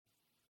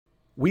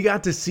We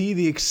got to see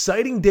the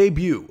exciting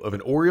debut of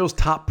an Orioles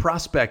top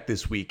prospect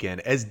this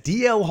weekend as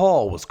DL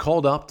Hall was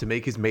called up to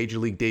make his major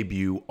league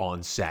debut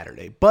on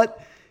Saturday.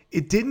 But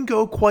it didn't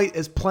go quite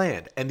as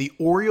planned, and the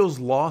Orioles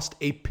lost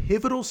a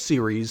pivotal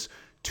series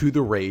to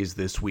the Rays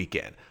this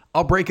weekend.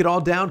 I'll break it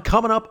all down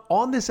coming up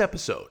on this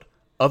episode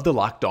of the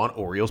Locked On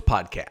Orioles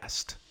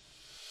podcast.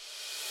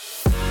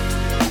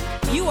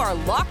 You are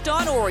Locked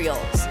On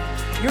Orioles,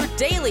 your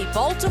daily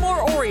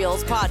Baltimore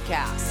Orioles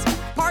podcast.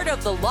 Part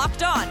of the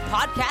Locked On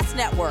Podcast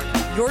Network,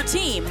 your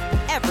team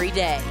every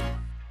day.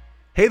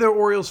 Hey there,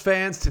 Orioles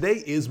fans.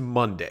 Today is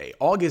Monday,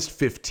 August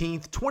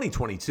 15th,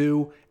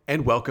 2022,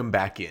 and welcome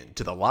back in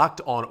to the Locked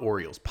On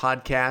Orioles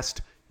podcast,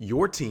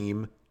 your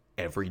team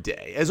every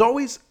day. As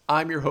always,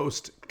 I'm your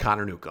host,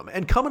 Connor Newcomb,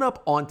 and coming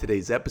up on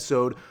today's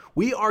episode,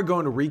 we are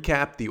going to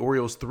recap the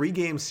Orioles'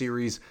 three-game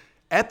series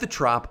at the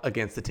Trop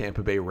against the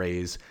Tampa Bay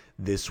Rays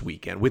this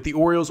weekend, with the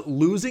Orioles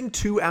losing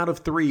 2 out of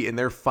 3 in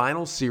their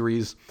final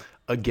series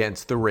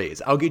against the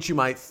Rays. I'll get you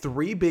my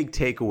 3 big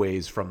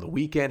takeaways from the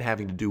weekend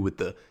having to do with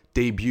the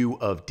debut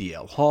of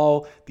DL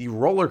Hall, the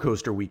roller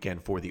coaster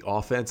weekend for the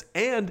offense,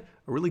 and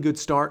a really good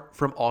start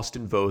from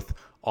Austin Voth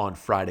on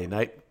Friday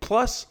night.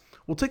 Plus,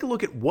 we'll take a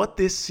look at what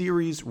this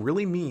series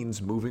really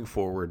means moving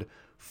forward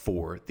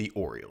for the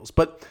Orioles.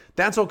 But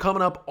that's all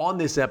coming up on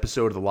this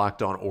episode of the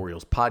Locked On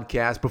Orioles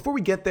podcast. Before we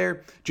get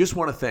there, just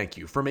want to thank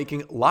you for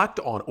making Locked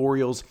On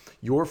Orioles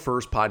your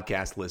first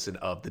podcast listen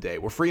of the day.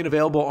 We're free and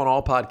available on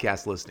all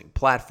podcast listening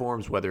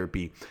platforms, whether it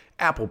be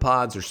Apple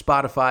Pods or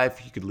Spotify.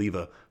 If you could leave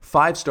a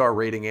 5-star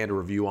rating and a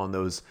review on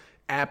those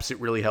apps, it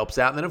really helps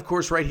out. And then, of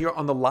course, right here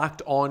on the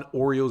Locked On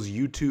Orioles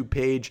YouTube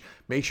page,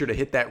 make sure to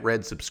hit that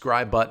red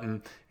subscribe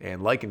button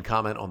and like and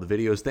comment on the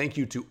videos. Thank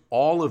you to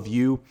all of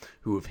you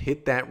who have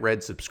hit that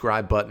red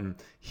subscribe button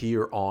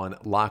here on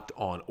Locked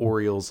On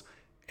Orioles.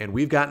 And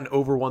we've gotten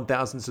over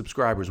 1,000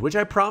 subscribers, which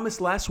I promised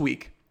last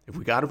week. If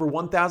we got over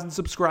 1,000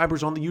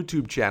 subscribers on the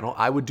YouTube channel,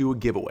 I would do a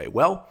giveaway.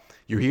 Well,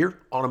 you're here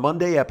on a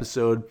Monday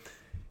episode.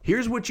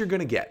 Here's what you're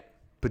going to get,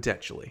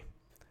 potentially.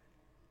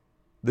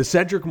 The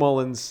Cedric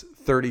Mullins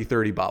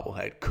 30-30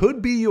 bobblehead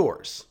could be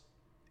yours.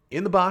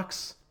 In the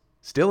box,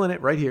 still in it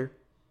right here.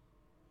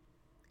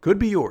 Could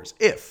be yours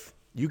if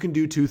you can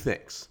do 2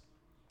 things.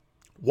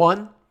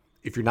 1,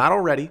 if you're not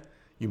already,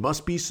 you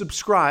must be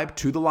subscribed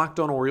to the Locked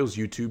On Orioles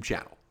YouTube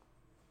channel.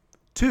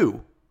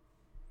 2,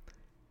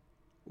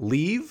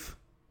 leave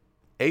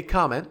a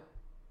comment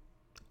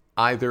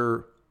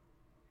either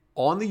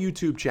on the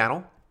YouTube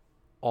channel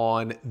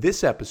on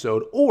this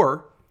episode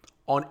or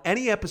on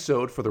any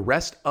episode for the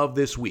rest of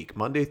this week,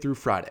 Monday through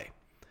Friday,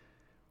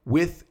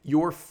 with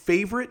your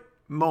favorite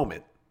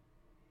moment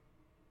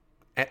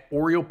at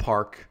Oriole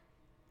Park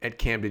at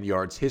Camden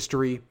Yards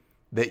history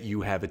that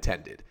you have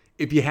attended.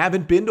 If you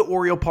haven't been to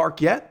Oriole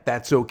Park yet,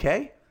 that's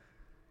okay.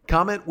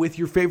 Comment with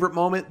your favorite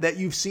moment that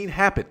you've seen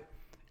happen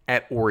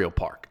at Oriole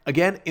Park.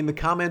 Again, in the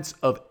comments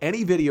of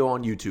any video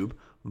on YouTube,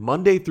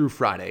 Monday through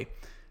Friday,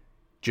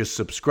 just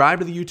subscribe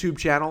to the YouTube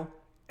channel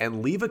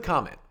and leave a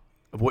comment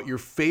of what your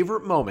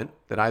favorite moment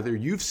that either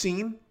you've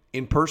seen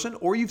in person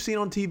or you've seen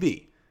on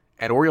TV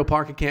at Oriole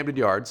Park at Camden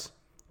Yards,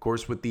 of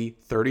course, with the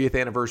 30th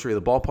anniversary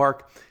of the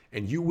ballpark,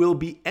 and you will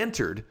be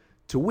entered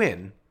to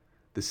win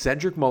the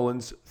Cedric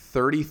Mullins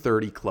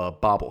 30-30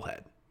 Club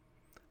bobblehead.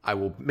 I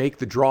will make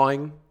the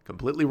drawing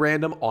completely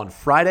random on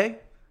Friday,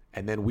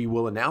 and then we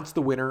will announce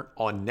the winner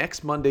on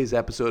next Monday's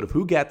episode of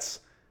who gets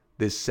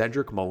this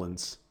Cedric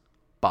Mullins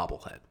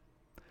bobblehead.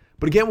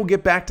 But again, we'll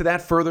get back to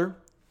that further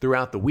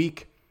throughout the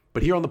week.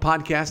 But here on the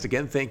podcast,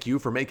 again, thank you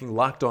for making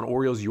Locked On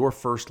Orioles your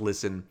first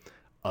listen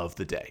of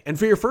the day. And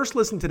for your first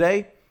listen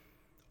today,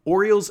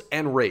 Orioles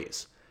and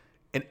Rays,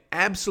 an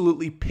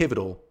absolutely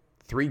pivotal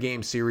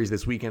 3-game series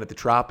this weekend at the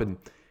Trop, and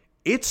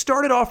it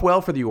started off well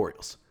for the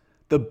Orioles.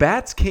 The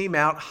bats came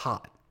out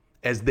hot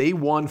as they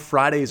won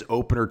Friday's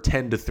opener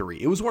 10-3.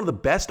 It was one of the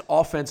best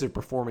offensive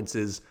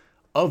performances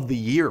of the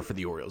year for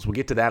the Orioles. We'll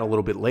get to that a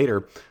little bit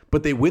later,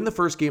 but they win the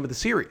first game of the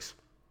series.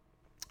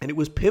 And it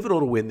was pivotal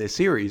to win this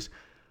series.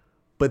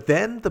 But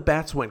then the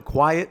bats went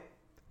quiet,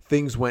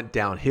 things went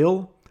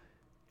downhill,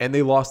 and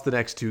they lost the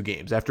next 2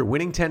 games. After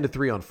winning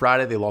 10-3 on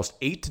Friday, they lost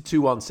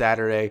 8-2 on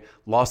Saturday,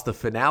 lost the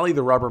finale,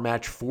 the rubber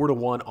match,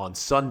 4-1 on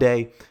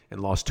Sunday,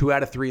 and lost 2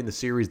 out of 3 in the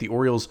series. The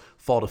Orioles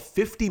fall to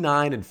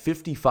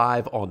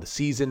 59-55 on the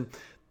season.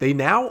 They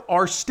now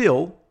are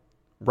still,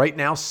 right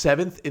now,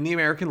 7th in the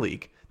American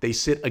League. They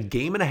sit a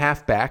game and a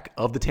half back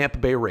of the Tampa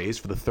Bay Rays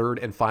for the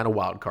 3rd and final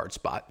wildcard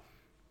spot.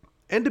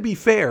 And to be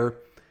fair,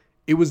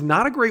 it was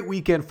not a great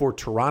weekend for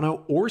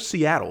Toronto or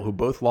Seattle, who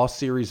both lost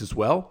series as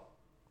well.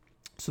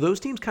 So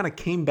those teams kind of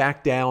came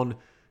back down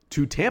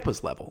to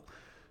Tampa's level.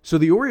 So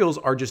the Orioles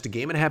are just a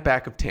game and a half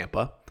back of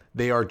Tampa.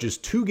 They are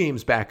just 2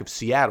 games back of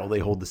Seattle. They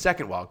hold the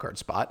 2nd wildcard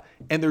spot.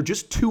 And they're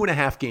just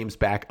 2.5 games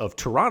back of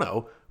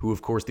Toronto, who,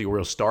 of course, the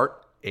Orioles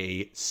start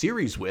a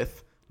series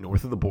with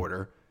north of the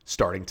border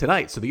starting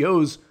tonight. So the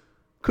O's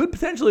could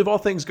potentially, if all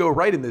things go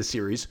right in this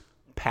series,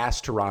 pass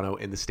Toronto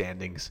in the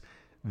standings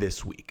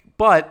this week.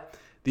 But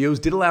the O's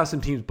did allow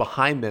some teams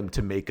behind them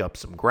to make up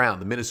some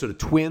ground. The Minnesota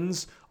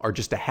Twins are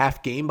just a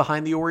half game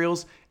behind the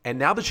Orioles, and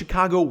now the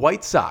Chicago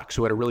White Sox,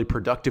 who had a really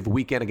productive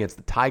weekend against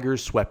the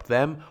Tigers, swept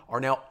them, are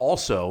now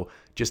also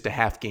just a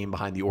half game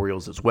behind the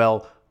Orioles as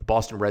well. The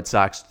Boston Red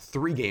Sox,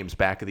 3 games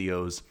back of the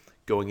O's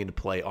going into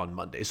play on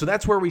Monday. So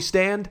that's where we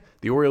stand.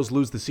 The Orioles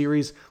lose the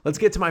series. Let's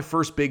get to my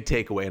first big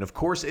takeaway, and of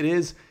course it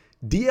is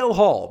DL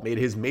Hall made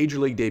his Major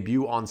League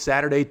debut on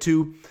Saturday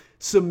to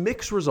some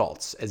mixed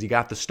results as he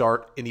got the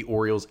start in the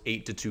Orioles'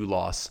 8-2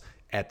 loss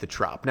at the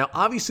Trop. Now,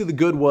 obviously the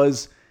good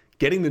was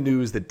getting the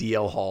news that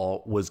DL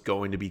Hall was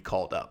going to be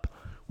called up.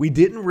 We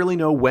didn't really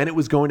know when it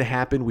was going to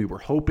happen. We were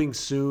hoping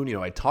soon.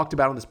 I talked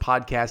about on this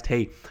podcast,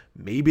 hey,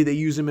 maybe they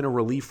use him in a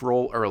relief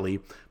role early.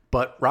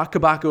 But Roch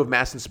Kubatko of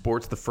MASN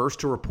Sports, the first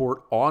to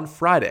report on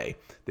Friday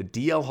that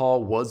DL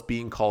Hall was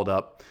being called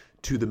up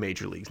to the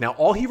major leagues. Now,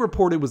 all he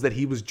reported was that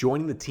he was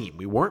joining the team.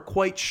 We weren't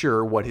quite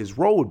sure what his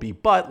role would be,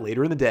 but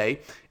later in the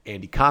day,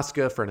 Andy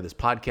Koska, friend of this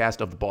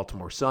podcast of the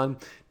Baltimore Sun,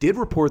 did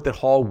report that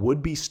Hall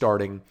would be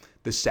starting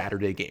the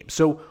Saturday game.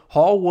 So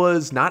Hall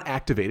was not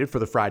activated for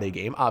the Friday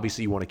game.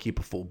 Obviously, you want to keep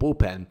a full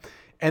bullpen.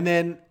 And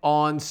then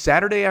on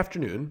Saturday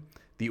afternoon,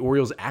 the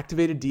Orioles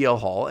activated DL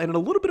Hall, and in a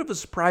little bit of a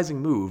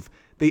surprising move,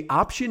 they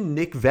optioned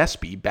Nick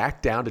Vespi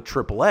back down to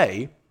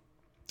AAA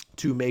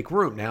to make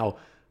room. Now,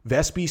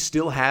 Vespi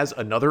still has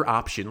another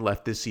option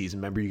left this season.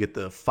 Remember, you get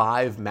the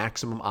 5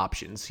 maximum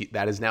options.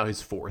 That is now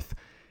his 4th.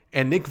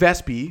 And Nick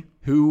Vespi,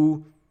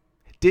 who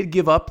did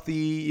give up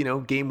the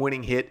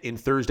game-winning hit in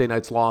Thursday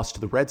night's loss to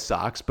the Red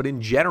Sox, but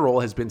in general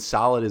has been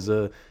solid as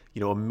a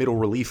middle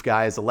relief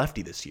guy as a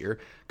lefty this year,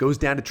 goes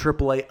down to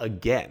AAA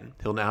again.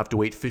 He'll now have to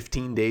wait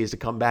 15 days to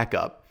come back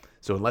up.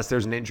 So unless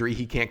there's an injury,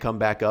 he can't come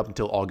back up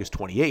until August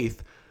 28th.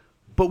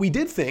 But we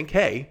did think,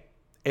 hey,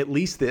 at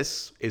least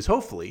this is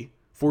hopefully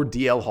for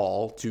DL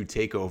Hall to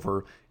take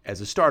over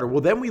as a starter.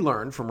 Well, then we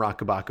learned from Roch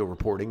Kubatko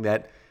reporting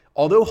that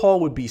although Hall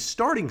would be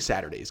starting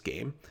Saturday's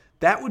game,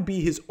 that would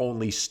be his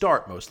only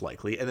start most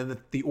likely, and then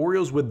the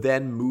Orioles would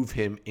then move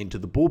him into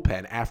the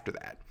bullpen after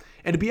that.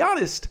 And to be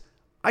honest,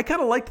 I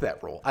kind of liked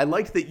that role. I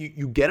liked that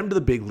you get him to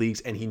the big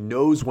leagues and he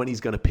knows when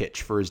he's going to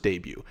pitch for his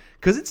debut.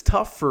 Because it's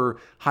tough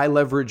for high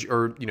leverage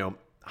or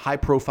high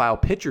profile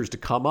pitchers to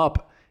come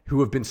up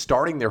who have been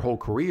starting their whole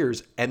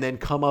careers and then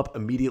come up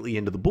immediately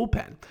into the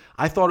bullpen.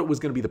 I thought it was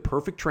going to be the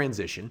perfect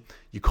transition.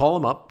 You call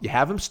him up, you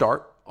have him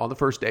start on the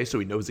first day so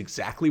he knows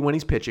exactly when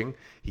he's pitching.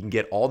 He can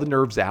get all the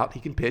nerves out, he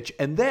can pitch,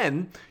 and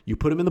then you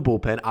put him in the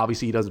bullpen.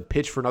 Obviously, he doesn't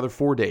pitch for another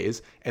 4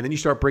 days, and then you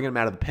start bringing him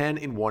out of the pen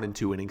in 1 and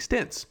 2 inning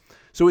stints.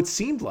 So it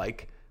seemed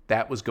like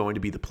that was going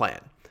to be the plan.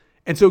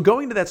 And so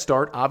going to that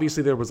start,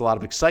 obviously there was a lot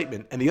of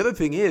excitement. And the other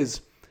thing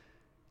is,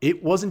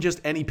 it wasn't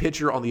just any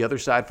pitcher on the other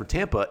side for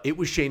Tampa. It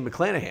was Shane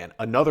McClanahan,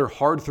 another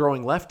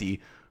hard-throwing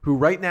lefty who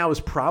right now is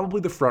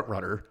probably the front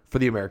runner for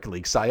the American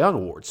League Cy Young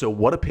Award. So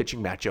what a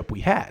pitching matchup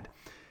we had.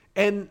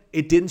 And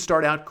it didn't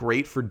start out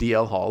great for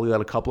DL Hall. He had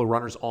a couple of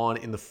runners on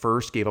in the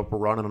first, gave up a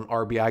run on an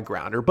RBI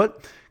grounder,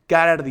 but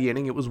got out of the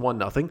inning. It was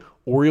 1-0.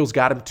 Orioles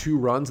got him 2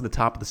 runs in the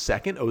top of the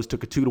second. O's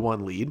took a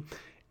 2-1 lead.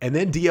 And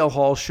then DL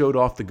Hall showed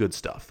off the good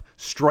stuff,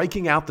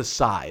 striking out the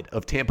side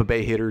of Tampa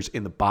Bay hitters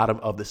in the bottom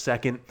of the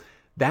second.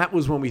 That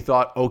was when we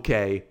thought,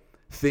 okay,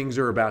 things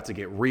are about to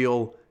get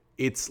real.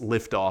 It's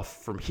liftoff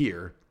from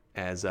here,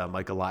 as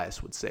Mike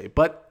Elias would say.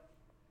 But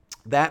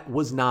that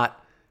was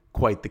not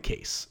quite the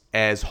case,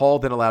 as Hall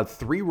then allowed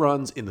 3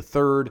 runs in the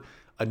third,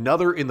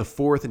 another in the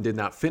fourth, and did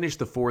not finish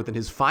the fourth. And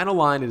his final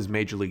line in his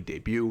major league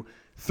debut,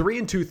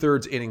 3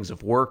 2/3 innings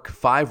of work,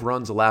 5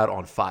 runs allowed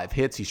on 5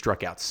 hits. He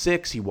struck out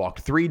 6, he walked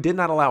 3, did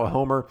not allow a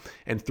homer,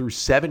 and threw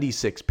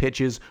 76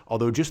 pitches,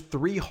 although just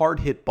 3 hard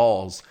hit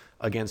balls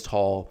against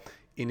Hall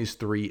in his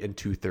 3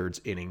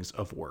 2/3 innings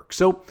of work.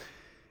 So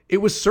it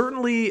was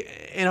certainly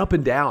an up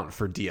and down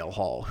for DL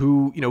Hall,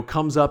 who,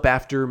 comes up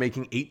after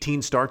making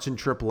 18 starts in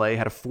AAA,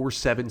 had a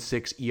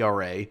 4.76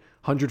 ERA,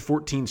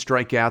 114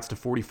 strikeouts to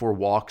 44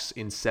 walks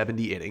in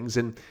 70 innings.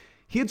 And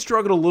he had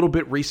struggled a little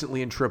bit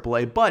recently in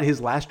AAA, but his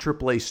last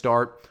AAA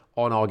start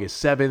on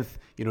August 7th,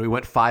 he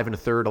went 5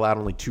 1/3, allowed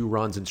only 2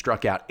 runs and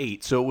struck out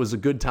 8. So it was a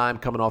good time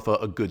coming off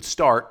a good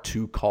start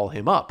to call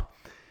him up.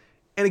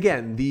 And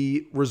again,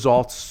 the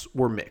results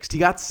were mixed. He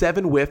got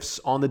 7 whiffs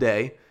on the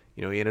day.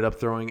 He ended up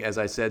throwing, as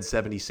I said,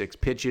 76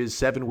 pitches,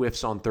 7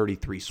 whiffs on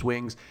 33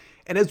 swings.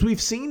 And as we've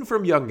seen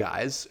from young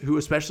guys,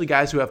 especially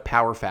guys who have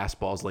power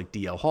fastballs like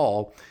DL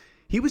Hall,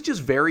 he was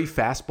just very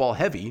fastball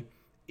heavy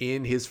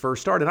in his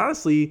first start. And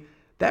honestly,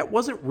 that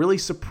wasn't really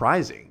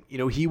surprising.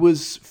 He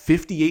was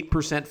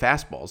 58%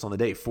 fastballs on the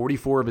day,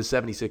 44 of his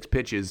 76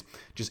 pitches,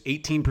 just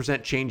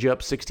 18%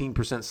 changeup,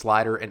 16%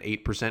 slider, and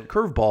 8%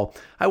 curveball.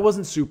 I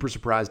wasn't super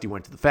surprised he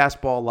went to the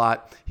fastball a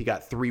lot. He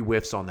got 3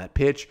 whiffs on that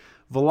pitch.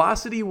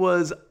 Velocity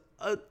was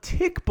a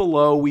tick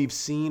below we've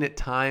seen at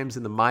times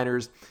in the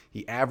minors.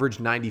 He averaged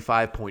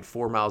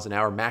 95.4 miles an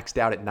hour, maxed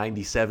out at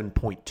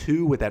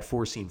 97.2 with that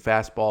 4-seam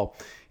fastball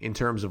in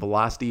terms of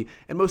velocity.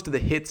 And most of the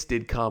hits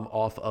did come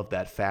off of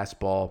that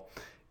fastball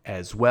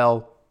as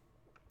well.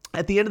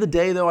 At the end of the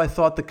day, though, I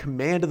thought the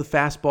command of the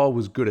fastball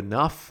was good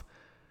enough.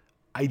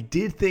 I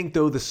did think,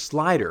 though, the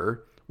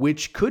slider,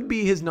 which could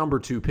be his number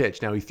 2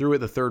 pitch. Now, he threw it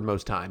the third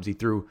most times. He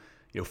threw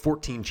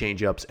 14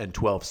 changeups and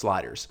 12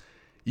 sliders.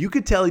 You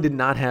could tell he did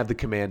not have the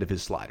command of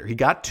his slider. He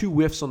got 2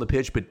 whiffs on the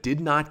pitch, but did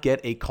not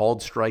get a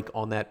called strike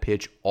on that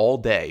pitch all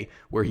day,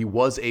 where he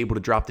was able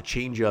to drop the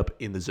changeup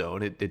in the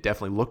zone. It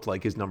definitely looked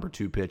like his number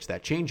 2 pitch,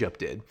 that changeup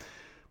did.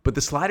 But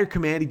the slider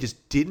command, he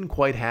just didn't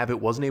quite have it,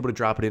 wasn't able to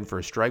drop it in for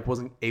a strike,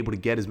 wasn't able to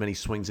get as many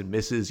swings and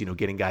misses,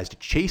 getting guys to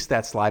chase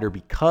that slider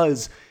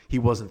because he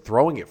wasn't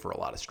throwing it for a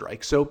lot of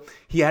strikes. So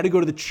he had to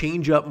go to the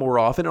changeup more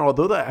often. And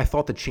although I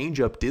thought the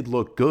changeup did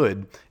look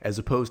good as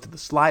opposed to the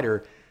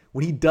slider,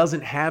 when he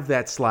doesn't have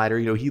that slider,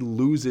 he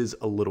loses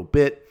a little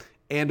bit.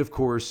 And of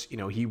course,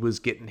 he was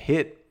getting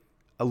hit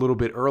a little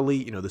bit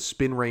early. The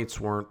spin rates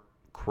weren't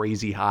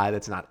crazy high.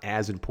 That's not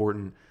as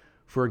important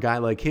for a guy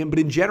like him. But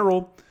in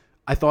general,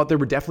 I thought there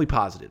were definitely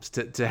positives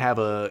to have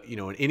an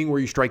inning where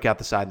you strike out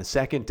the side in the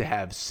second, to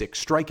have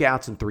 6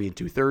 strikeouts and 3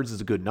 2/3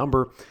 is a good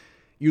number.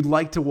 You'd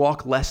like to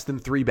walk less than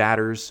 3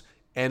 batters.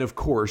 And of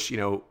course,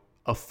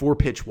 a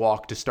 4-pitch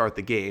walk to start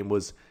the game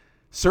was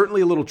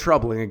certainly a little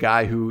troubling. A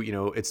guy who,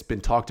 it's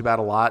been talked about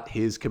a lot,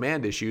 his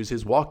command issues,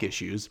 his walk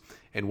issues.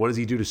 And what does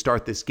he do to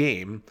start this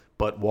game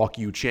but walk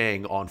Yu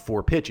Chang on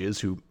 4 pitches,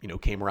 who,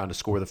 came around to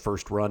score the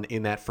first run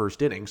in that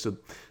first inning. So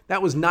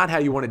that was not how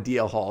you wanted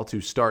DL Hall to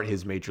start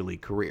his major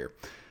league career.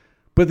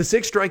 But the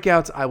 6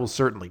 strikeouts I will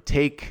certainly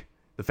take.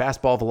 The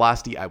fastball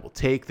velocity I will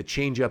take. The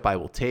changeup I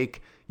will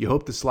take. You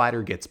hope the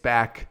slider gets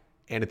back.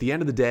 And at the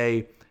end of the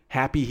day,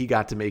 happy he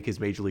got to make his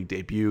major league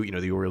debut.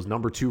 The Orioles'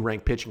 number 2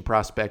 ranked pitching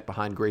prospect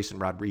behind Grayson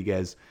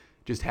Rodriguez.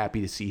 Just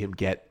happy to see him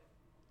get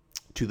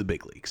to the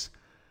big leagues.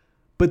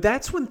 But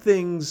that's when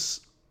things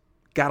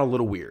got a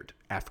little weird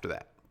after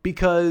that,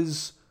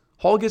 because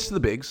Hall gets to the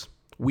bigs.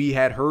 We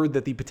had heard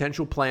that the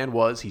potential plan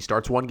was he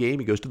starts 1 game,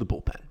 he goes to the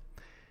bullpen.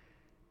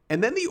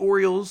 And then the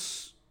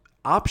Orioles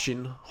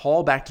option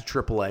Hall back to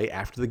AAA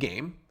after the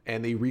game,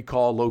 and they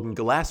recall Logan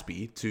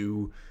Gillespie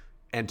to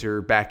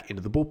enter back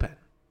into the bullpen.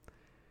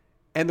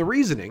 And the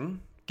reasoning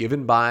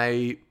given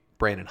by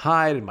Brandon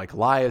Hyde and Mike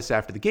Elias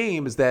after the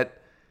game is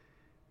that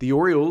the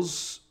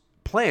Orioles'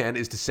 plan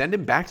is to send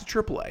him back to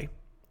AAA,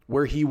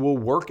 where he will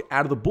work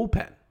out of the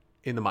bullpen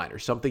in the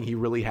minors, something he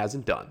really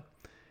hasn't done.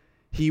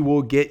 He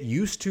will get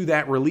used to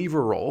that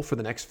reliever role for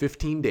the next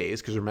 15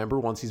 days, because remember,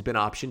 once he's been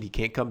optioned, he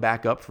can't come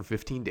back up for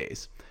 15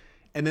 days.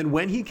 And then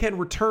when he can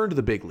return to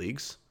the big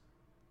leagues,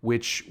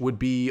 which would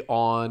be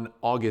on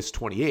August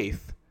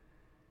 28th,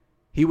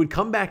 he would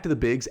come back to the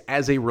bigs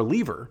as a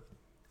reliever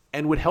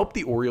and would help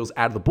the Orioles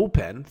out of the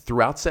bullpen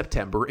throughout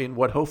September in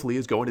what hopefully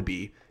is going to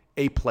be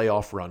a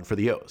playoff run for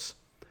the O's.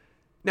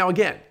 Now,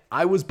 again,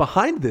 I was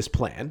behind this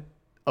plan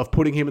of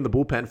putting him in the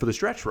bullpen for the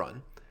stretch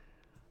run.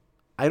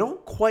 I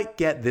don't quite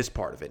get this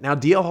part of it. Now,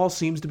 DL Hall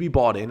seems to be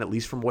bought in, at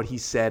least from what he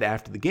said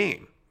after the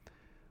game.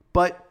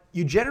 But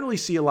you generally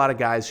see a lot of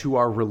guys who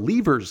are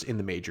relievers in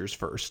the majors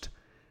first.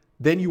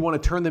 Then you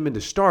want to turn them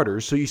into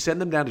starters, so you send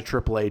them down to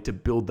AAA to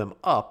build them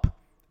up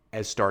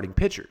as starting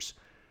pitchers.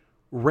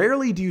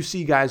 Rarely do you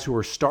see guys who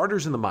are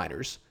starters in the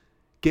minors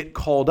get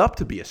called up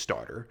to be a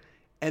starter,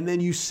 and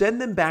then you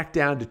send them back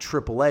down to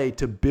AAA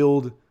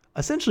to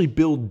essentially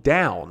build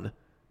down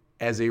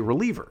as a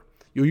reliever.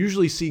 You'll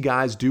usually see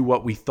guys do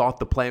what we thought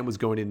the plan was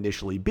going to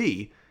initially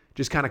be,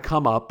 just kind of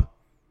come up,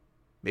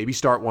 maybe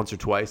start once or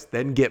twice,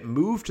 then get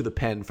moved to the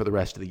pen for the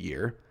rest of the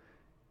year,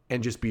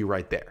 and just be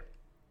right there.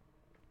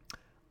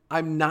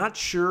 I'm not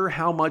sure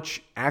how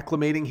much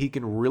acclimating he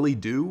can really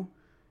do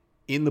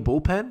in the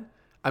bullpen.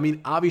 I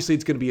mean, obviously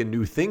it's going to be a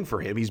new thing for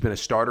him. He's been a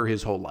starter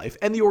his whole life,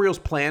 and the Orioles'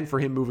 plan for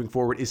him moving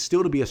forward is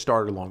still to be a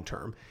starter long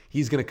term.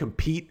 He's going to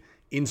compete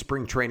in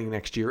spring training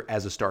next year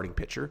as a starting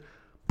pitcher.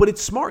 But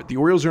it's smart. The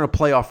Orioles are in a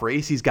playoff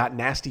race. He's got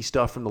nasty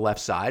stuff from the left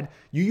side.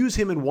 You use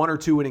him in 1 or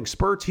 2 inning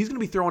spurts, he's going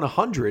to be throwing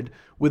 100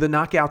 with a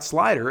knockout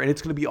slider, and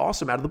it's going to be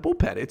awesome out of the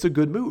bullpen. It's a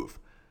good move.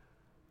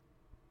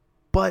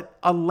 But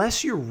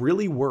unless you're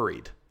really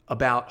worried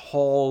about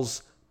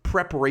Hall's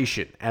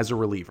preparation as a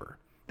reliever,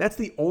 that's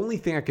the only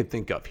thing I could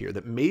think of here,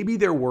 that maybe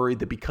they're worried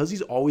that because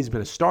he's always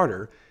been a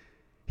starter,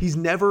 he's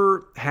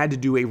never had to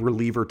do a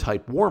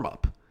reliever-type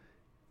warm-up.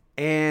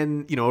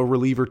 And, a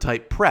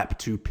reliever-type prep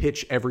to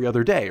pitch every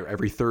other day or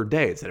every third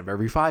day instead of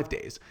every 5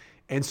 days.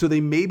 And so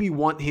they maybe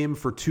want him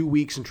for 2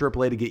 weeks in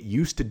AAA to get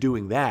used to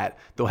doing that.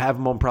 They'll have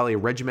him on probably a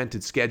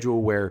regimented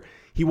schedule where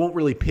he won't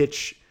really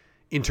pitch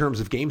in terms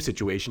of game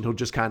situation. He'll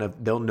just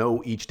they'll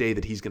know each day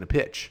that he's going to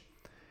pitch.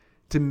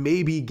 To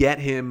maybe get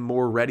him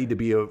more ready to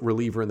be a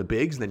reliever in the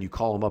bigs, and then you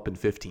call him up in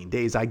 15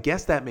 days. I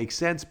guess that makes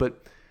sense,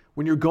 but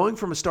when you're going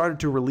from a starter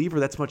to a reliever,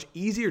 that's much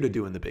easier to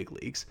do in the big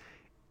leagues.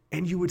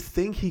 And you would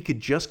think he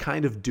could just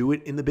do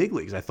it in the big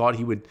leagues. I thought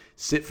he would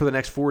sit for the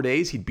next 4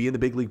 days. He'd be in the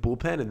big league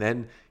bullpen. And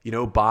then,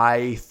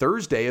 by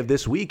Thursday of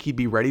this week, he'd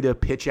be ready to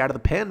pitch out of the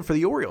pen for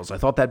the Orioles. I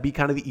thought that'd be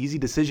kind of the easy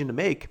decision to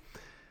make.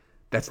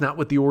 That's not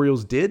what the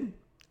Orioles did.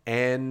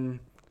 And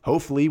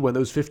hopefully when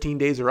those 15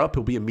 days are up,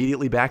 he'll be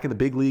immediately back in the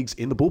big leagues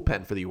in the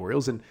bullpen for the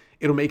Orioles. And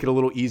it'll make it a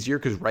little easier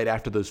because right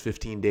after those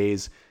 15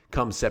 days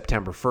comes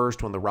September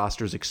 1st when the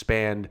rosters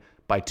expand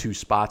by 2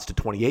 spots to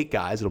 28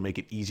 guys. It'll make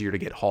it easier to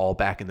get Hall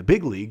back in the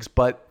big leagues,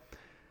 but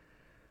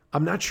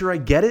I'm not sure I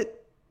get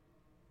it.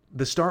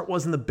 The start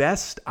wasn't the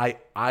best. I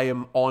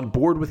am on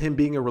board with him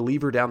being a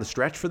reliever down the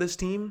stretch for this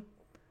team.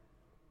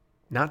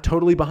 Not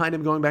totally behind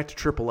him going back to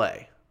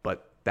AAA,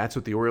 but that's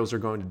what the Orioles are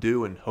going to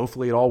do, and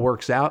hopefully it all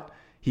works out.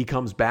 He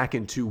comes back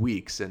in 2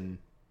 weeks and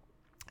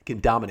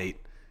can dominate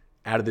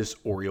out of this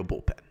Oriole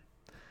bullpen.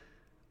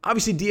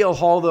 Obviously, DL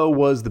Hall, though,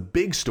 was the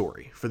big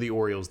story for the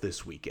Orioles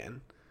this weekend.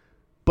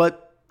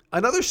 But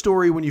another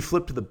story when you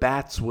flip to the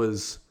bats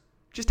was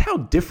just how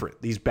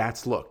different these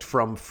bats looked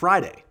from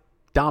Friday,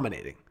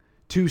 dominating,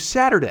 to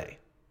Saturday,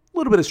 a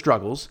little bit of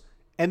struggles,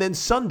 and then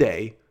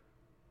Sunday,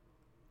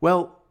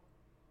 well,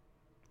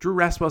 Drew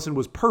Rasmussen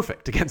was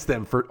perfect against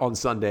them on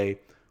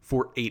Sunday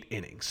for 8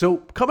 innings. So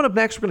coming up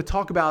next, we're going to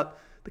talk about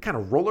the kind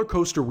of roller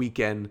coaster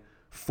weekend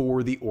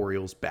for the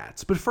Orioles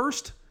bats. But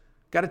first,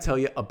 got to tell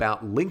you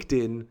about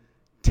LinkedIn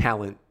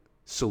Talent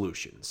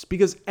Solutions.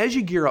 Because as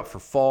you gear up for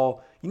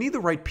fall, you need the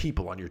right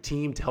people on your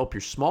team to help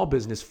your small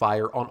business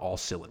fire on all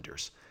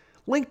cylinders.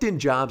 LinkedIn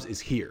Jobs is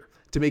here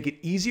to make it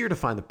easier to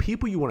find the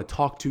people you want to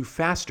talk to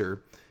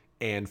faster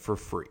and for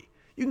free.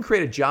 You can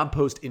create a job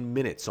post in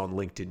minutes on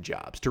LinkedIn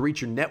Jobs to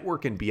reach your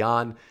network and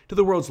beyond to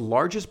the world's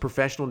largest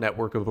professional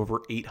network of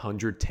over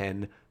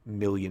 810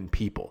 million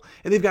people.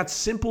 And they've got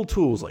simple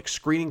tools like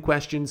screening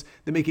questions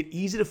that make it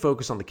easy to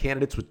focus on the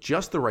candidates with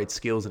just the right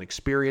skills and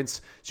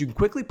experience so you can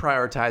quickly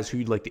prioritize who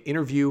you'd like to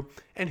interview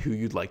and who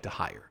you'd like to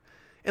hire.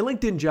 And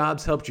LinkedIn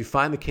Jobs helps you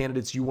find the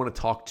candidates you want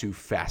to talk to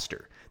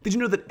faster. Did you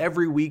know that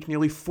every week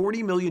nearly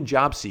 40 million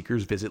job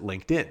seekers visit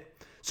LinkedIn?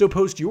 So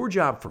post your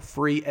job for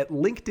free at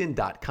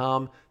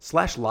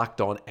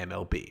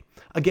linkedin.com/lockedonmlb.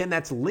 Again,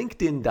 that's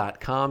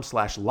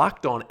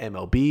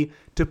linkedin.com/lockedonmlb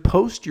to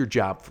post your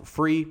job for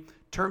free.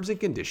 Terms and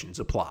conditions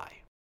apply.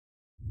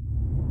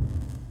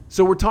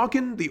 So we're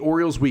talking the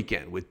Orioles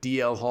weekend with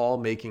DL Hall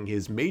making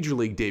his major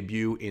league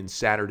debut in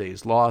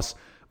Saturday's loss.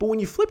 But when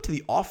you flip to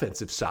the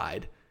offensive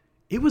side,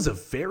 it was a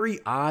very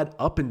odd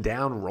up and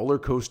down roller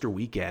coaster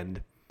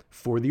weekend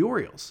for the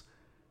Orioles.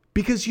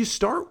 Because you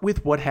start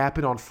with what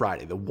happened on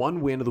Friday, the one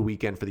win of the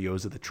weekend for the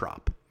O's of the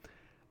Trop.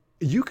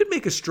 You could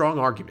make a strong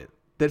argument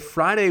that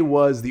Friday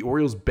was the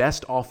Orioles'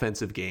 best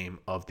offensive game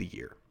of the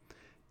year.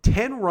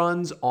 10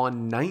 runs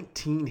on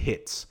 19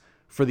 hits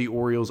for the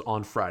Orioles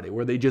on Friday,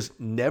 where they just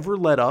never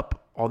let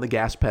up on the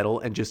gas pedal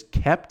and just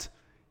kept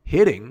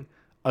hitting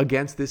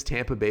against this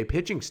Tampa Bay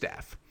pitching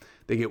staff.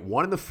 They get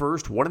 1 in the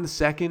first, 1 in the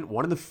second,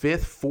 1 in the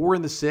fifth, 4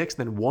 in the sixth,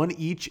 then 1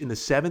 each in the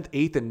 7th,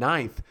 8th, and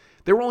 9th.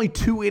 There were only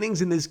 2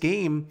 innings in this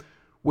game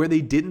where they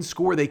didn't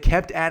score. They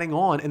kept adding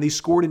on, and they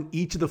scored in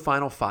each of the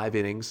final 5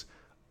 innings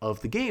of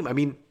the game. I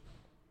mean,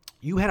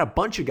 you had a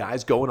bunch of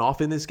guys going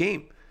off in this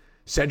game.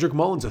 Cedric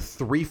Mullins, a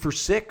 3 for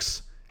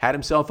 6, had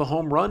himself a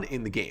home run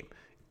in the game.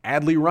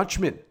 Adley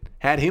Rutschman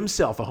had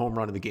himself a home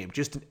run in the game.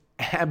 Just an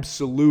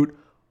absolute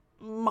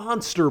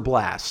monster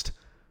blast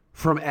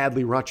from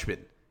Adley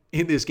Rutschman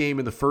in this game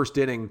in the first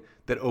inning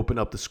that opened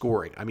up the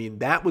scoring. I mean,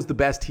 that was the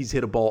best he's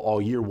hit a ball all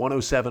year.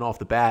 107 off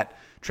the bat,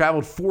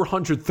 traveled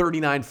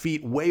 439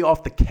 feet way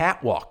off the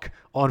catwalk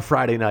on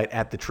Friday night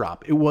at the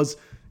Trop. It was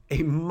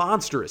a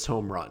monstrous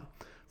home run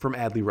from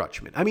Adley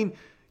Rutschman. I mean,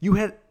 you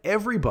had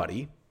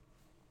everybody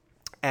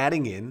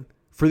adding in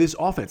for this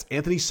offense.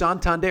 Anthony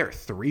Santander,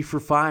 3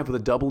 for 5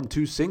 with a double and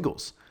 2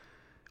 singles.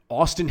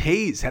 Austin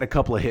Hayes had a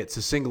couple of hits,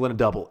 a single and a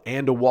double,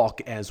 and a walk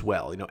as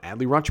well. You know,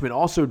 Adley Rutschman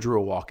also drew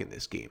a walk in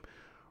this game.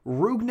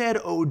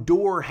 Rougned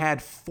Odor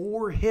had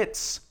 4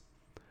 hits,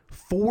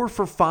 4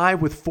 for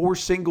 5 with 4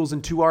 singles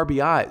and 2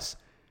 RBIs.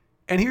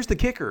 And here's the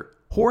kicker.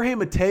 Jorge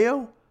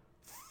Mateo,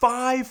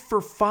 5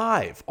 for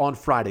 5 on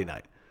Friday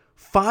night.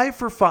 5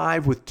 for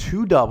 5 with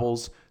 2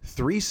 doubles,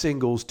 3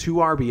 singles, 2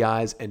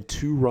 RBIs, and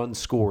 2 runs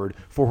scored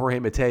for Jorge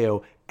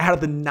Mateo out of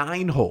the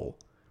 9-hole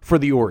for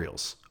the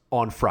Orioles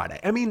on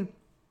Friday. I mean,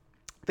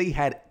 they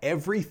had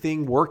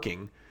everything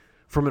working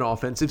from an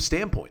offensive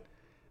standpoint.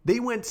 They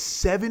went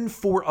 7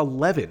 for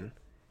 11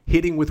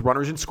 hitting with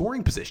runners in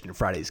scoring position in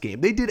Friday's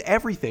game. They did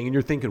everything, and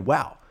you're thinking,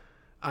 wow,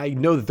 I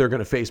know that they're going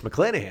to face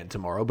McClanahan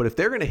tomorrow, but if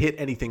they're going to hit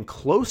anything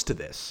close to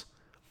this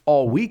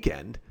all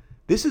weekend,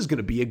 this is going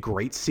to be a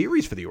great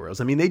series for the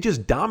Orioles. I mean, they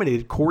just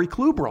dominated Corey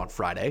Kluber on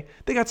Friday.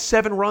 They got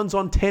 7 runs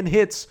on 10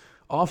 hits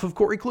off of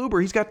Corey Kluber.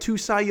 He's got 2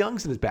 Cy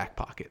Youngs in his back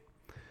pocket.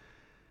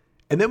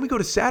 And then we go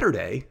to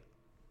Saturday,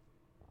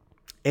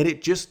 and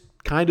it just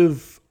kind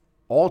of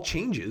all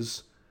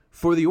changes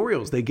for the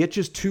Orioles. They get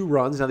just 2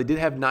 runs. Now, they did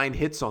have 9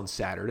 hits on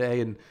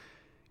Saturday, and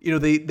you know,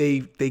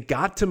 they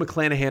got to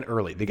McClanahan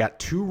early. They got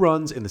 2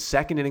 runs in the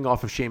second inning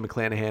off of Shane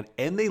McClanahan,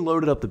 and they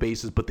loaded up the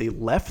bases, but they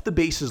left the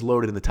bases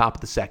loaded in the top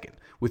of the second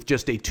with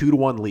just a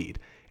 2-1 lead,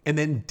 and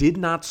then did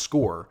not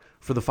score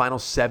for the final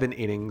 7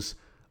 innings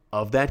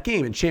of that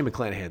game. And Shane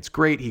McClanahan's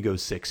great. He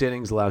goes 6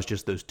 innings, allows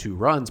just those 2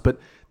 runs, but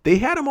they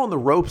had him on the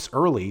ropes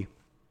early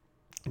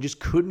and just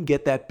couldn't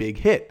get that big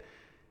hit.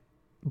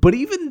 But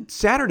even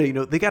Saturday, you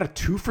know, they got a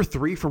 2 for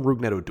 3 from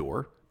Rougned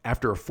Odor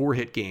after a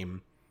 4-hit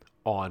game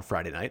on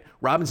Friday night.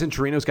 Robinson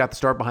Chirinos got the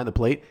start behind the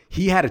plate.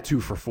 He had a 2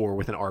 for 4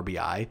 with an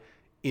RBI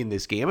in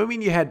this game. I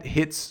mean, you had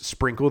hits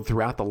sprinkled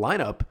throughout the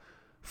lineup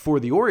for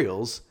the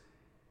Orioles,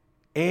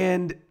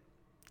 and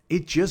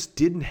it just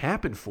didn't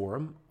happen for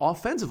him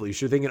offensively.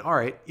 So you're thinking, all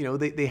right,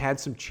 they had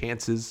some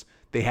chances.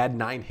 They had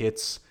 9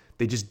 hits.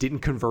 They just didn't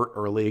convert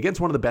early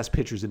against one of the best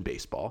pitchers in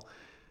baseball.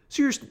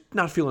 So you're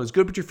not feeling as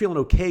good, but you're feeling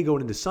okay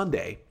going into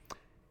Sunday.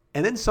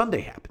 And then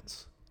Sunday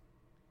happens.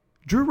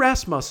 Drew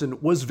Rasmussen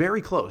was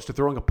very close to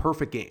throwing a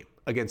perfect game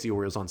against the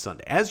Orioles on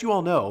Sunday. As you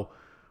all know,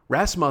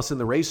 Rasmussen,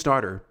 the Rays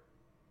starter,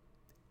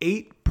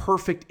 8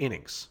 perfect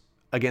innings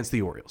against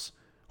the Orioles.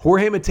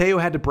 Jorge Mateo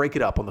had to break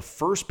it up. On the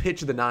first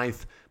pitch of the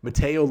 9th,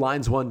 Mateo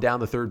lines one down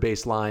the third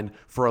base line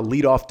for a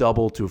leadoff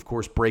double to, of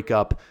course, break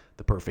up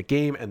the perfect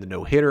game and the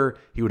no-hitter.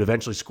 He would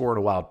eventually score on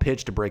a wild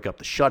pitch to break up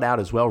the shutout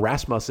as well.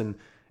 Rasmussen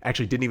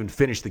actually didn't even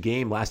finish the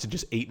game, lasted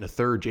just 8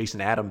 1/3.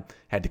 Jason Adam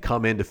had to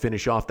come in to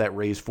finish off that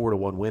Rays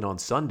 4-1 win on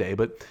Sunday.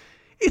 But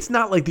it's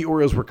not like the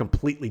Orioles were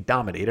completely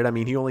dominated. I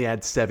mean, he only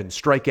had 7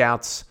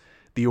 strikeouts.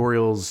 The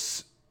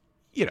Orioles,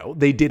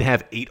 they did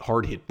have 8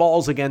 hard hit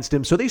balls against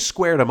him, so they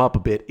squared him up a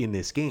bit in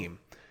this game.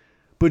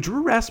 But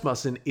Drew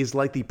Rasmussen is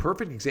like the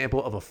perfect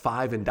example of a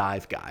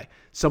 5-and-dive guy.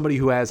 Somebody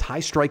who has high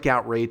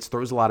strikeout rates,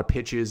 throws a lot of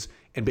pitches,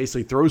 and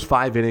basically throws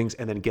 5 innings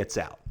and then gets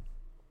out.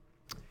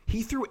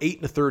 He threw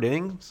 8 1/3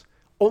 innings,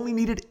 only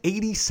needed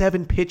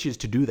 87 pitches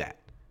to do that.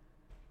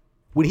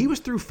 When he was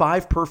through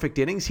 5 perfect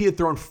innings, he had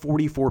thrown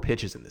 44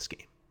 pitches in this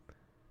game.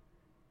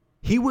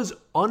 He was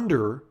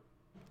under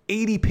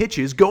 80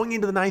 pitches going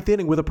into the 9th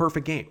inning with a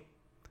perfect game.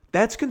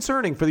 That's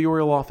concerning for the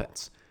Oriole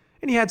offense.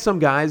 And he had some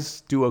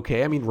guys do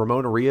okay. I mean,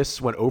 Ramon Arias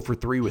went 0 for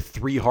 3 with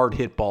 3 hard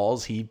hit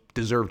balls. He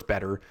deserved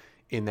better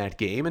in that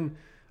game. And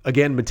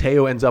again,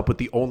 Mateo ends up with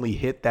the only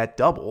hit, that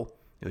double.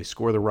 They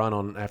score the run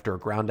on after a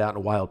ground out and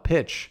a wild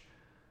pitch.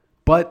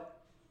 But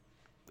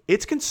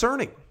it's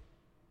concerning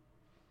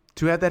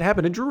to have that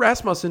happen. And Drew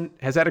Rasmussen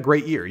has had a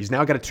great year. He's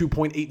now got a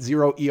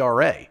 2.80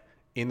 ERA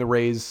in the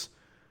Rays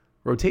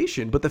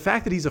rotation. But the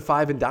fact that he's a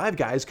 5-and-dive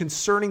guy is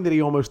concerning that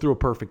he almost threw a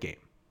perfect game.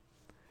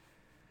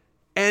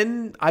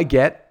 And I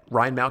get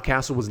Ryan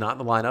Mountcastle was not in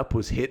the lineup,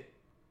 was hit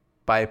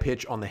by a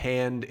pitch on the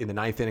hand in the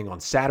 9th inning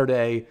on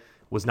Saturday,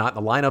 was not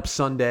in the lineup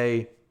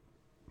Sunday.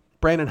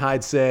 Brandon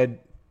Hyde said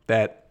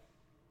that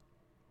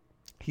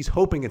he's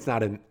hoping it's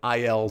not an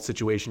IL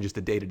situation, just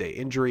a day-to-day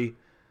injury.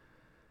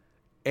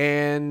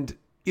 And,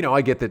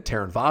 I get that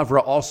Taron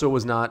Vavra also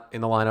was not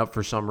in the lineup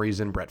for some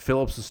reason. Brett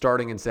Phillips was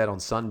starting instead on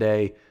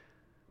Sunday.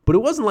 But it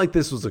wasn't like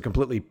this was a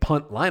completely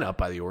punt lineup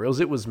by the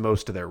Orioles. It was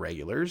most of their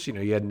regulars.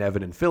 You had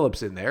Nevin and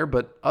Phillips in there.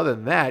 But other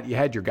than that, you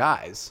had your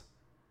guys.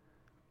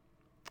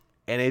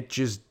 And it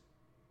just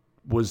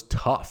was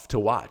tough to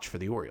watch for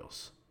the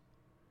Orioles.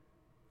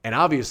 And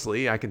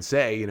obviously, I can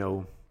say,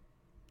 you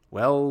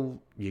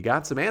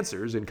got some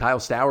answers. And Kyle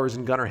Stowers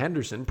and Gunnar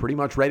Henderson pretty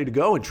much ready to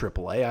go in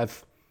AAA.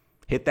 I've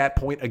hit that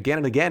point again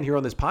and again here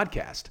on this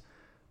podcast.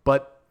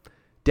 But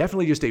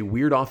definitely just a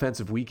weird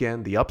offensive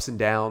weekend. The ups and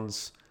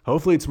downs.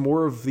 Hopefully it's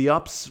more of the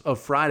ups of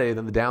Friday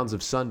than the downs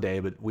of Sunday,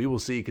 but we will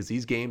see because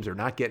these games are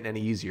not getting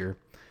any easier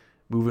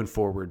moving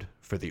forward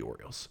for the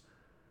Orioles.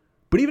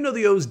 But even though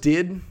the O's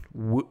did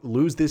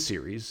lose this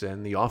series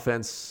and the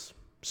offense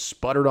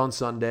sputtered on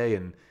Sunday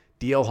and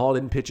DL Hall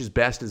didn't pitch his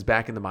best and is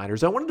back in the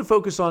minors, I wanted to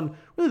focus on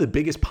really the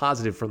biggest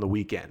positive from the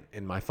weekend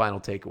in my final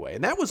takeaway,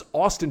 and that was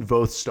Austin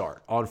Voth's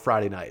start on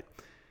Friday night.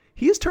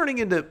 He is turning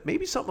into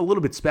maybe something a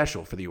little bit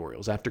special for the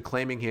Orioles after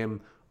claiming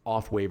him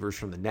off waivers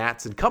from the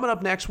Nats. And coming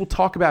up next, we'll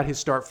talk about his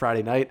start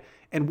Friday night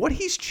and what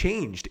he's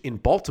changed in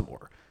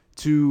Baltimore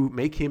to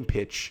make him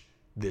pitch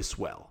this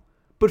well.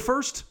 But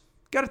first,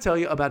 got to tell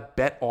you about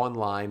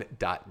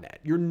betonline.net,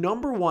 your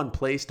number one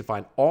place to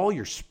find all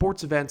your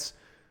sports events,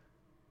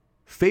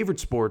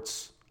 favorite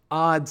sports,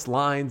 odds,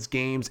 lines,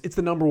 games. It's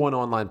the number one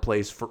online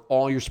place for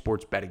all your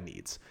sports betting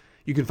needs.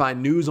 You can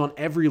find news on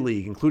every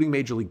league, including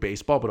Major League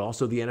Baseball, but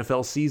also the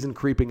NFL season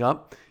creeping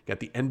up. You got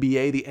the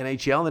NBA, the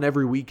NHL, and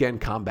every weekend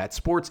combat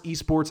sports,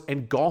 esports,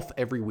 and golf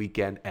every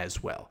weekend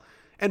as well.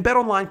 And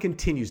BetOnline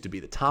continues to be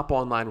the top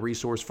online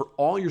resource for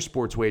all your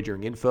sports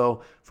wagering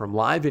info, from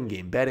live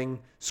in-game betting,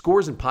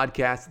 scores, and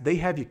podcasts. They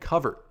have you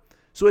covered.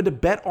 So head to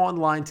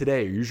BetOnline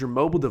today or use your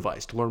mobile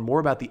device to learn more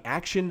about the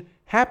action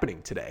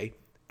happening today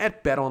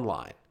at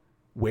BetOnline,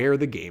 where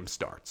the game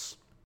starts.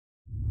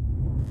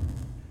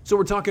 So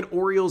we're talking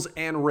Orioles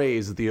and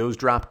Rays. The O's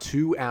dropped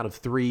 2 out of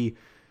 3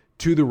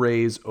 to the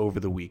Rays over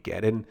the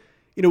weekend. And,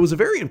 it was a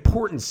very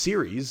important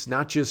series,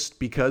 not just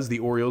because the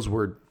Orioles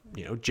were,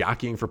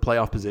 jockeying for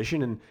playoff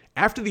position. And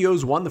after the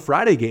O's won the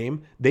Friday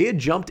game, they had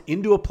jumped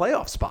into a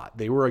playoff spot.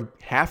 They were a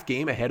half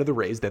game ahead of the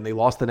Rays. Then they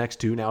lost the next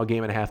 2, now a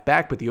game and a half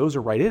back, but the O's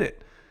are right in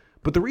it.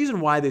 But the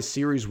reason why this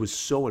series was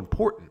so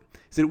important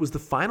is that it was the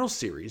final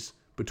series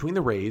between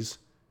the Rays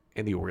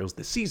and the Orioles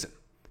this season.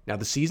 Now,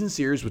 the season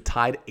series was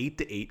tied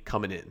 8-8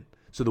 coming in.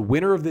 So the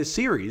winner of this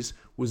series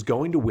was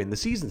going to win the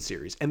season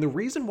series. And the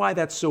reason why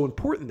that's so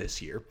important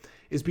this year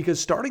is because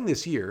starting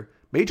this year,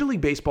 Major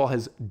League Baseball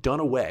has done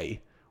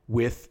away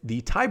with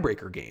the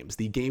tiebreaker games,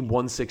 the game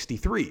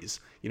 163s.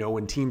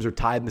 When teams are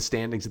tied in the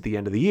standings at the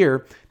end of the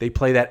year, they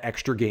play that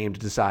extra game to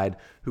decide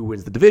who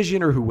wins the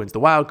division or who wins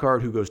the wild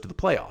card, who goes to the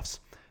playoffs.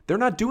 They're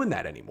not doing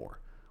that anymore.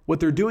 What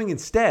they're doing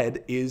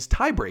instead is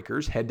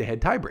tiebreakers,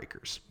 head-to-head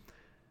tiebreakers.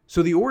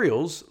 So the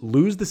Orioles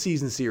lose the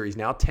season series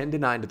now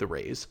 10-9 to the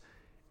Rays,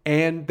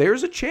 and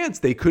there's a chance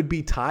they could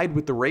be tied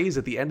with the Rays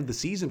at the end of the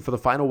season for the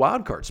final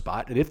wild card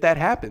spot. And if that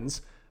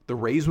happens, the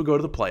Rays will go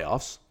to the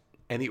playoffs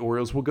and the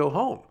Orioles will go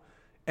home.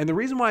 And the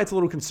reason why it's a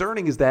little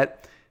concerning is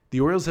that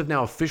the Orioles have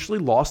now officially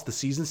lost the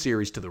season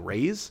series to the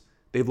Rays,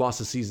 they've lost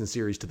the season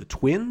series to the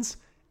Twins,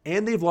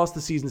 and they've lost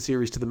the season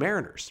series to the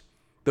Mariners.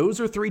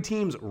 Those are three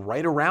teams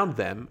right around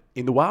them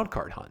in the wild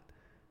card hunt.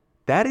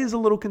 That is a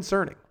little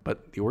concerning,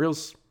 but the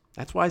Orioles,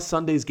 that's why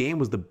Sunday's game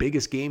was the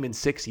biggest game in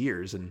 6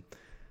 years, and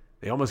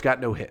they almost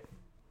got no hit.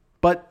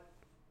 But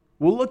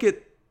we'll look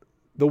at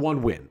the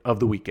one win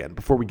of the weekend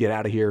before we get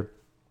out of here.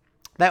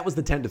 That was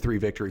the 10-3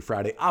 victory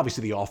Friday.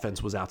 Obviously, the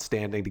offense was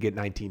outstanding to get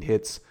 19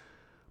 hits.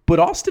 But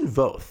Austin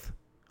Voth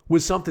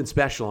was something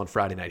special on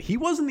Friday night. He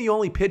wasn't the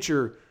only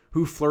pitcher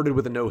who flirted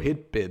with a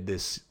no-hit bid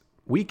this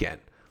weekend.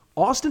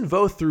 Austin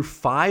Voth threw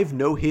 5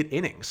 no-hit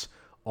innings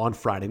on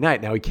Friday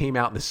night. Now, he came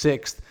out in the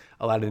 6th,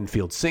 allowed an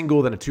infield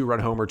single, then a 2-run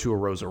homer to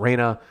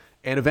Arozarena,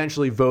 and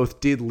eventually Voth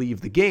did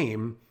leave the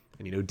game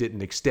and,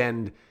 didn't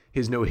extend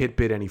his no-hit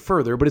bid any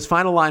further. But his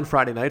final line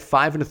Friday night,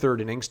 5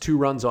 1/3 innings, 2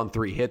 runs on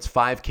 3 hits,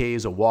 5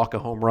 Ks, a walk, a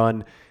home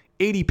run,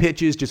 80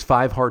 pitches, just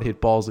 5 hard hit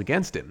balls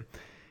against him.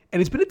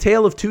 And it's been a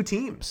tale of two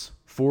teams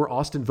for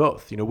Austin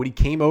Voth. When he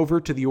came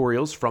over to the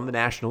Orioles from the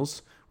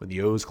Nationals, when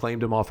the O's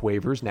claimed him off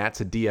waivers, Nats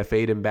had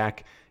DFA'd him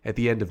back at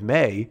the end of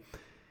May.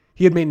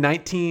 He had made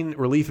 19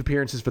 relief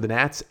appearances for the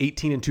Nats,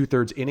 18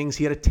 2/3 innings.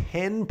 He had a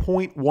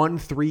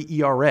 10.13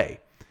 ERA.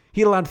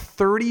 He had allowed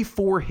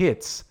 34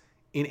 hits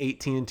in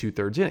 18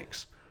 2/3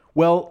 innings.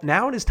 Well,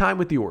 now in his time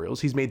with the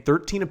Orioles, he's made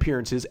 13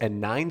 appearances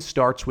and 9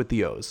 starts with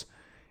the O's.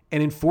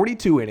 And in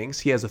 42 innings,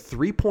 he has a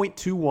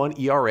 3.21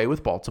 ERA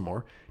with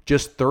Baltimore,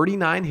 just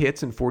 39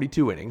 hits in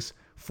 42 innings,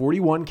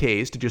 41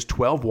 Ks to just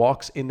 12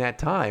 walks in that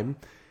time.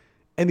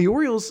 And the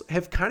Orioles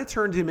have kind of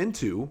turned him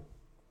into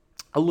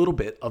a little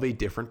bit of a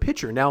different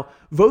pitcher. Now,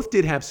 Voth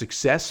did have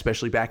success,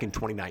 especially back in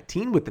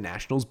 2019 with the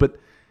Nationals, but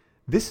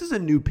this is a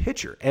new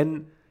pitcher.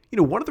 And,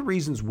 one of the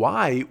reasons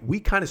why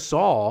we kind of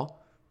saw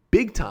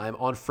big time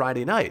on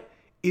Friday night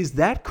is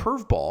that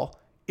curveball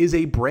is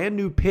a brand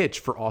new pitch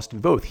for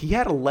Austin Voth. He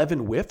had 11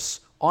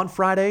 whiffs on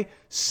Friday.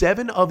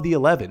 7 of the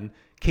 11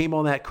 came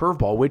on that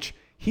curveball, which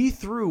he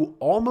threw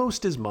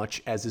almost as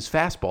much as his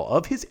fastball.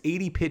 Of his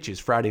 80 pitches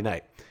Friday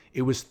night,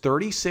 it was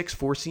 36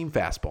 four-seam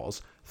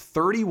fastballs,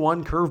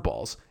 31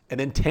 curveballs, and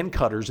then 10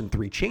 cutters and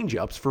 3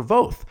 changeups for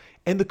Voth.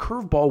 And the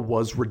curveball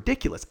was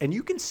ridiculous. And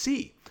you can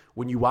see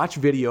when you watch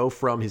video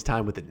from his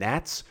time with the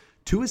Nats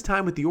to his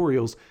time with the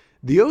Orioles,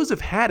 the O's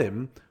have had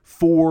him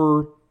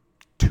for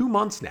 2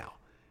 months now.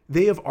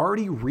 They have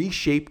already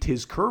reshaped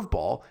his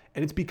curveball,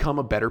 and it's become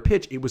a better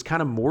pitch. It was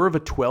kind of more of a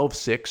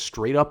 12-6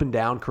 straight up and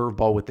down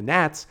curveball with the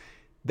Nats.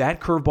 That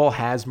curveball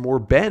has more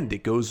bend.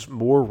 It goes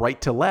more right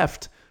to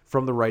left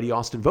from the righty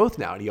Austin Voth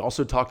now. And he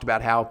also talked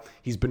about how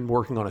he's been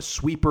working on a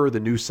sweeper, the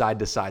new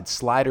side-to-side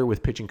slider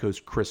with pitching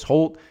coach Chris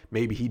Holt.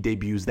 Maybe he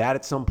debuts that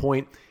at some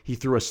point. He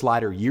threw a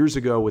slider years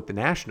ago with the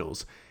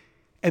Nationals.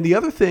 And the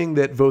other thing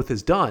that Voth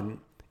has done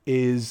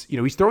is,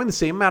 he's throwing the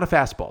same amount of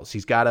fastballs.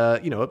 He's got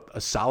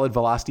a solid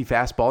velocity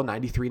fastball,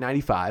 93,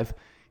 95.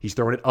 He's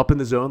throwing it up in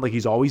the zone like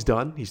he's always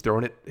done. He's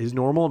throwing it his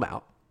normal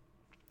amount.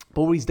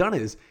 But what he's done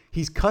is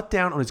he's cut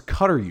down on his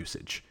cutter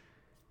usage.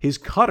 His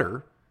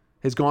cutter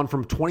has gone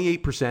from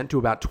 28% to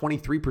about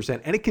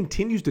 23%, and it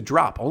continues to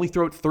drop. Only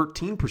throw it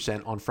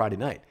 13% on Friday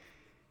night.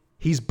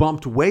 He's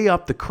bumped way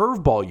up the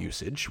curveball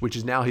usage, which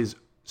is now his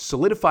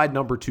solidified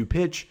number 2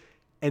 pitch,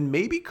 and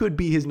maybe could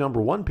be his number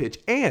 1 pitch,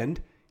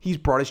 and he's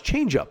brought his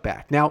changeup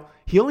back. Now,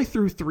 he only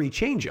threw 3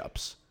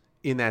 changeups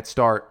in that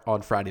start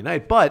on Friday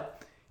night,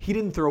 but he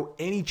didn't throw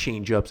any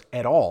changeups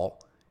at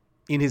all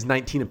in his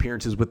 19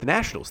 appearances with the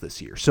Nationals this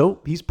year.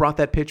 So he's brought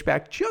that pitch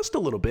back just a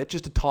little bit,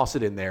 just to toss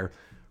it in there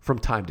from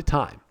time to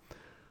time.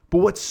 But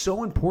what's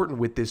so important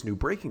with this new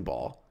breaking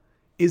ball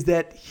is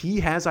that he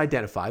has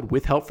identified,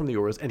 with help from the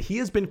Orioles, and he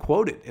has been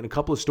quoted in a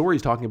couple of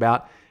stories talking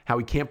about how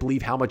he can't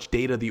believe how much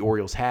data the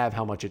Orioles have,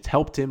 how much it's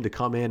helped him to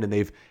come in, and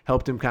they've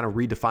helped him kind of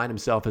redefine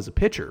himself as a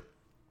pitcher.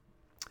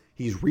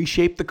 He's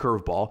reshaped the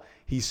curveball.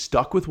 He's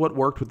stuck with what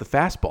worked with the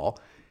fastball.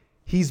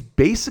 He's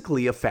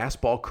basically a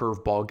fastball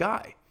curveball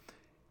guy.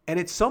 And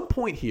at some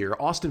point here,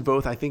 Austin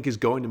Voth, I think, is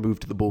going to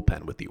move to the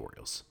bullpen with the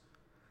Orioles.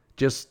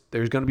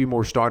 There's going to be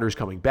more starters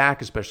coming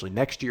back, especially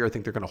next year. I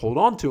think they're going to hold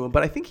on to him,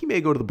 but I think he may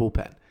go to the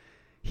bullpen.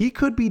 He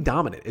could be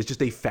dominant as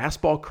just a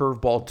fastball,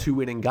 curveball,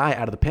 2-inning guy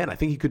out of the pen. I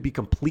think he could be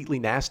completely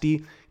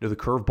nasty. The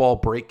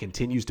curveball break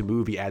continues to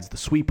move. He adds the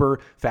sweeper.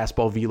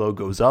 Fastball velo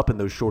goes up in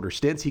those shorter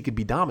stints. He could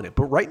be dominant.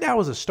 But right now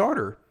as a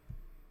starter,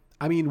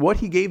 what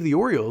he gave the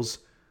Orioles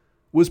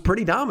was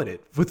pretty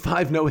dominant with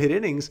 5 no-hit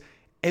innings,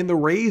 and the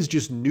Rays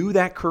just knew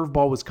that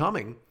curveball was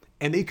coming,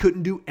 and they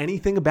couldn't do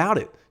anything about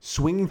it,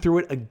 swinging through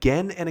it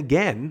again and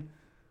again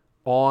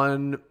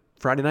on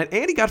Friday night.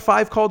 And he got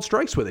 5 called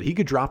strikes with it. He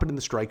could drop it in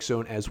the strike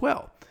zone as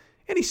well.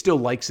 And he still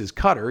likes his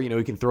cutter. You know,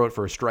 he can throw it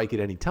for a strike at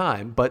any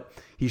time, but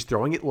he's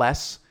throwing it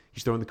less.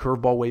 He's throwing the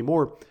curveball way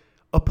more.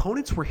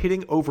 Opponents were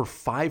hitting over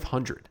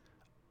 500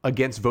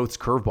 against Vogt's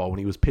curveball when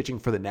he was pitching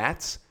for the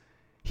Nats.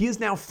 He has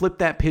now flipped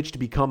that pitch to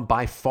become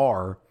by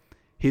far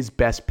his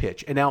best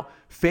pitch. And now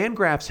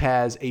Fangraphs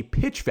has a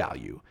pitch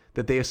value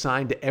that they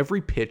assign to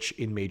every pitch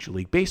in Major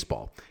League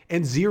Baseball.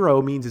 And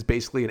 0 means it's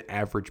basically an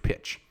average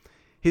pitch.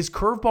 His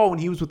curveball when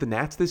he was with the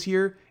Nats this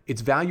year,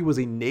 its value was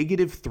a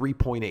negative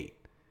 3.8.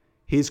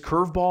 His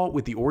curveball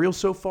with the Orioles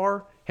so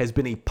far has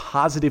been a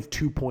positive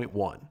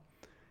 2.1.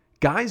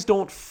 Guys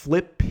don't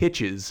flip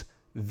pitches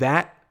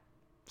that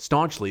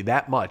staunchly,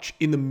 that much,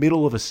 in the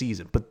middle of a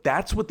season. But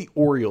that's what the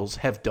Orioles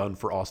have done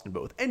for Austin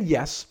Voth. And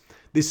yes,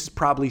 this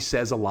probably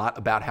says a lot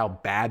about how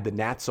bad the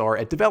Nats are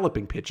at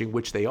developing pitching,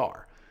 which they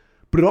are.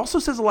 But it also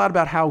says a lot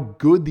about how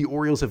good the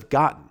Orioles have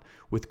gotten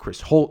with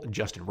Chris Holt and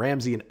Justin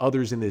Ramsey and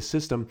others in this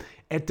system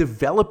at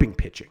developing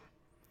pitching.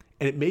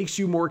 And it makes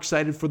you more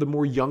excited for the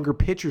more younger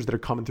pitchers that are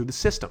coming through the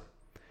system.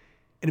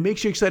 And it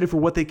makes you excited for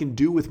what they can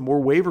do with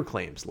more waiver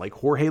claims like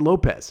Jorge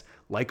Lopez,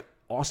 like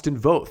Austin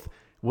Voth,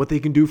 what they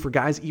can do for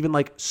guys even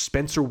like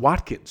Spencer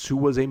Watkins, who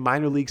was a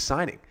minor league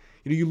signing.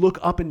 You know, you look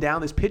up and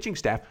down this pitching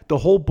staff, the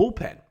whole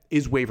bullpen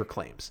is waiver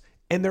claims,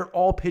 and they're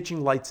all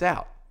pitching lights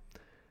out.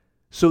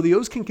 So the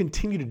O's can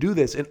continue to do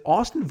this, and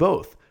Austin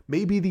Voth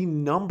may be the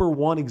number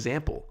one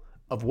example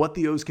of what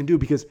the O's can do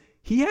because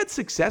he had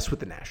success with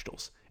the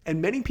Nationals.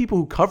 And many people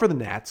who cover the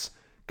Nats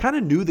kind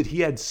of knew that he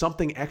had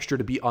something extra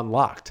to be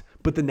unlocked,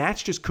 but the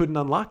Nats just couldn't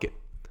unlock it.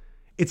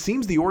 It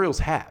seems the Orioles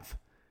have,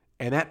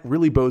 and that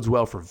really bodes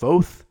well for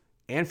Voth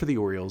and for the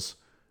Orioles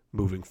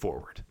moving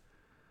forward.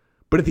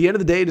 But at the end of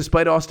the day,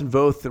 despite Austin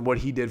Voth and what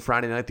he did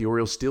Friday night, the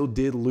Orioles still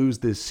did lose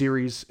this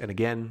series. And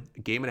again,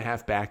 a game and a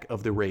half back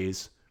of the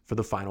Rays for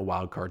the final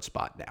wild card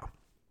spot now.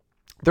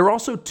 They're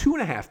also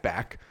 2.5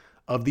 back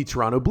of the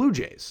Toronto Blue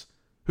Jays,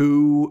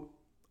 who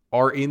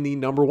are in the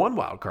number 1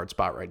 wild card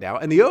spot right now.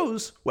 And the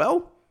O's,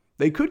 well,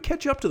 they could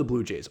catch up to the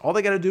Blue Jays. All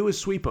they got to do is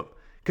sweep them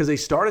because they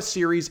start a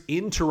series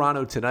in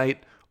Toronto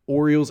tonight.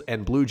 Orioles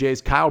and Blue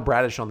Jays. Kyle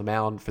Bradish on the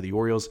mound for the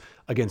Orioles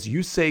against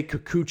Yusei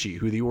Kikuchi,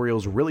 who the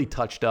Orioles really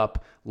touched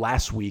up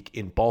last week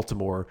in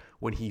Baltimore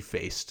when he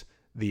faced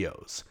the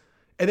O's.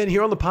 And then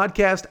here on the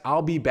podcast,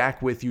 I'll be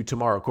back with you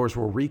tomorrow. Of course,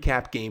 we'll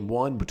recap Game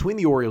 1 between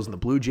the Orioles and the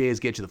Blue Jays,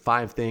 get you the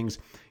 5 things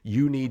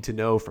you need to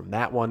know from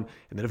that one.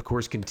 And then, of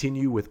course,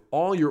 continue with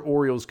all your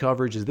Orioles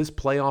coverage as this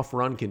playoff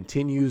run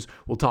continues.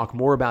 We'll talk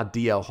more about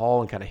DL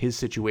Hall and kind of his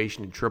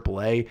situation in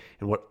AAA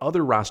and what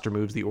other roster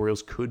moves the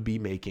Orioles could be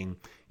making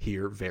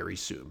here very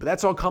soon. But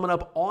that's all coming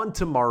up on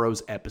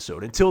tomorrow's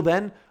episode. Until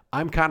then,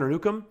 I'm Connor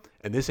Newcomb,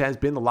 and this has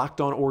been the Locked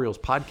On Orioles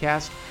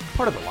podcast,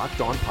 part of the Locked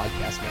On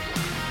Podcast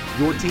Network.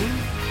 Your team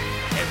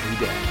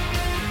every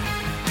day.